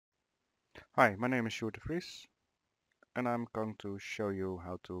Hi, my name is Sjoerd de Vries and I'm going to show you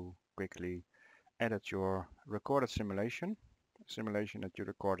how to quickly edit your recorded simulation that you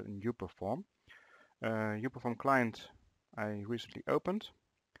recorded in uPerform. uPerform client I recently opened.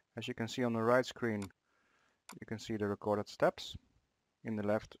 As you can see on the right screen, you can see the recorded steps. In the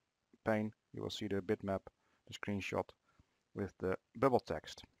left pane, you will see the bitmap, the screenshot with the bubble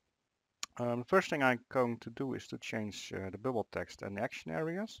text. The first thing I'm going to do is to change the bubble text and the action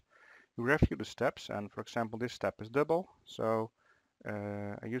areas. You review the steps, and for example, this step is double, so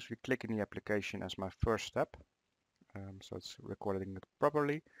I usually click in the application as my first step, so it's recording it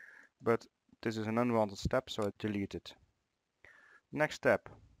properly, but this is an unwanted step, so I delete it. Next step,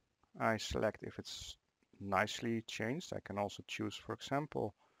 I select if it's nicely changed. I can also choose, for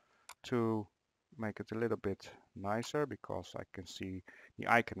example, to make it a little bit nicer because I can see the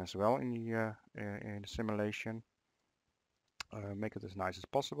icon as well in the simulation. Make it as nice as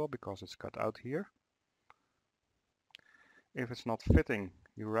possible because it's cut out here. If it's not fitting,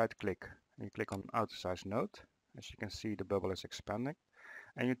 you right click and you click on auto size node. As you can see, the bubble is expanding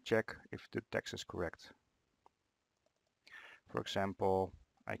and you check if the text is correct. For example,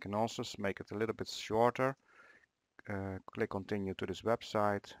 I can also make it a little bit shorter. Click continue to this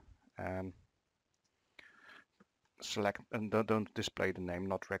website and select, and don't display the name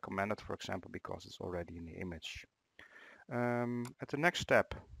not recommended, for example, because it's already in the image. At the next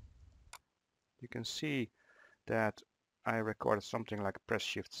step, you can see that I recorded something like press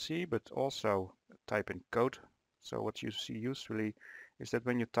Shift C, but also type in code. So what you see usually is that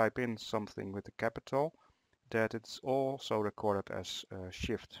when you type in something with a capital, that it's also recorded as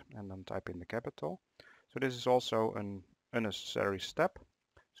Shift and then type in the capital. So this is also an unnecessary step.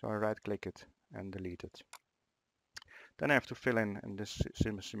 So I right click it and delete it. Then I have to fill in this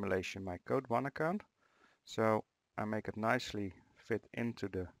simulation my code 1 account. So I make it nicely fit into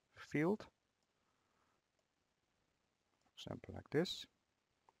the field. For example, like this.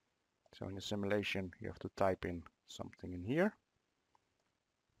 So in the simulation, you have to type in something in here.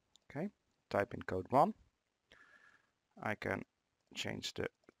 Okay, type in code 1. I can change the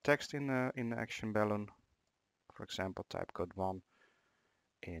text in the action balloon. For example, type code 1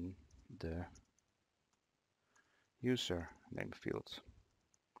 in the user name field.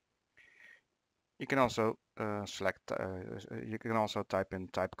 You can also you can also type in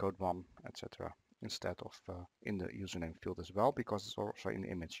type code 1, etc. instead of in the username field as well, because it's also in the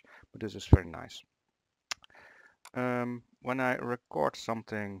image. But this is very nice. When I record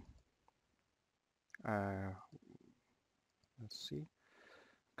something, let's see.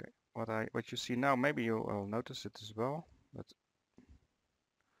 Okay, what you see now, maybe you will notice it as well, but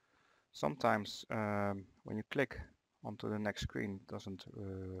sometimes when you click onto the next screen, it doesn't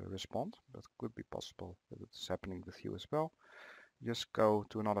respond. That could be possible that it's happening with you as well. Just go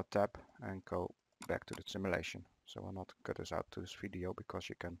to another tab and go back to the simulation. So I'll not cut this out to this video because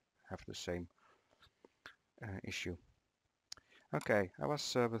you can have the same issue. Okay, I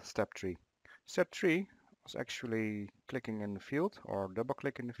was with step 3. Step 3 was actually clicking in the field or double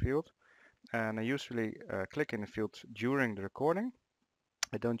click in the field. And I usually click in the field during the recording.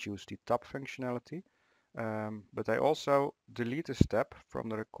 I don't use the tab functionality, but I also delete a step from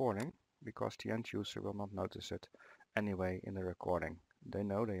the recording because the end user will not notice it anyway in the recording. They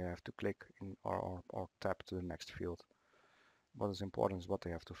know they have to click in or tap to the next field. What is important is what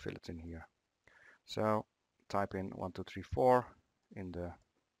they have to fill it in here. So type in 1234 in the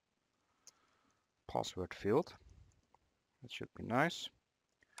password field. That should be nice.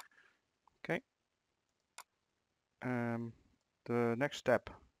 Okay. The next step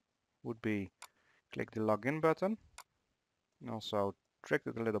would be click the login button. And also trick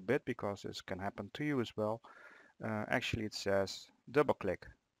it a little bit because this can happen to you as well. Actually, it says double click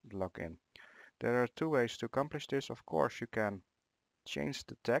the login. There are two ways to accomplish this. Of course, you can change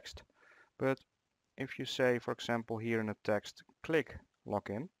the text, but if you say, for example, here in the text, click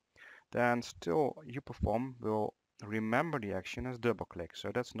login, then still uPerform will remember the action as double click.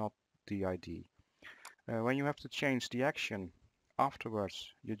 So that's not the ID. When you have to change the action afterwards,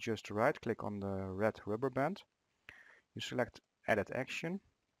 you just right click on the red rubber band. You select edit action,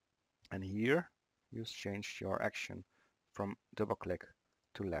 and here you change your action from double click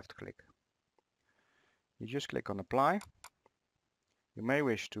to left click. You just click on apply. You may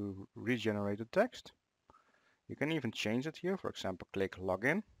wish to regenerate the text. You can even change it here. For example, click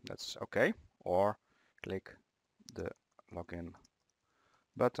login. That's okay. Or click the login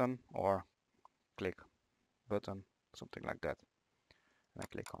button or click button, something like that. And I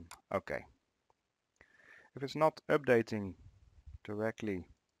click on OK. If it's not updating directly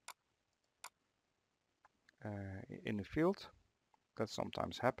in the field, that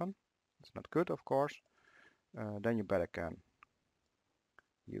sometimes happen. It's not good, of course. Then you better can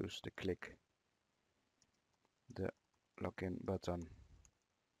use the click the login button.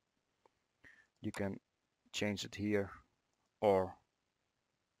 You can change it here or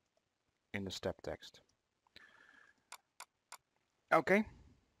in the step text. Okay,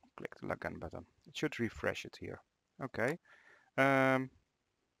 click the login button. It should refresh it here. Okay.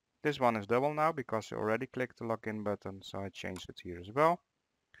 This one is double now because I already clicked the login button, so I changed it here as well.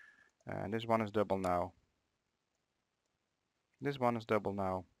 And this one is double now. This one is double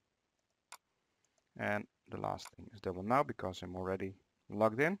now. And the last thing is double now because I'm already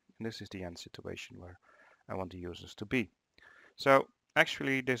logged in. And this is the end situation where I want the users to be. So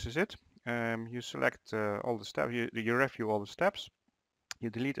actually this is it. You select all the steps, you review all the steps, you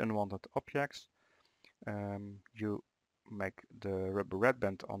delete unwanted objects, you make the rubber red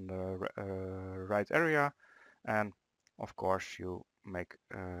band on the right area, and of course you make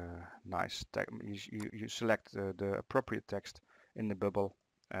nice text. You select the appropriate text in the bubble,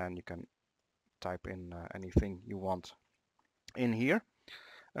 and you can type in anything you want in here.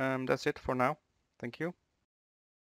 That's it for now. Thank you.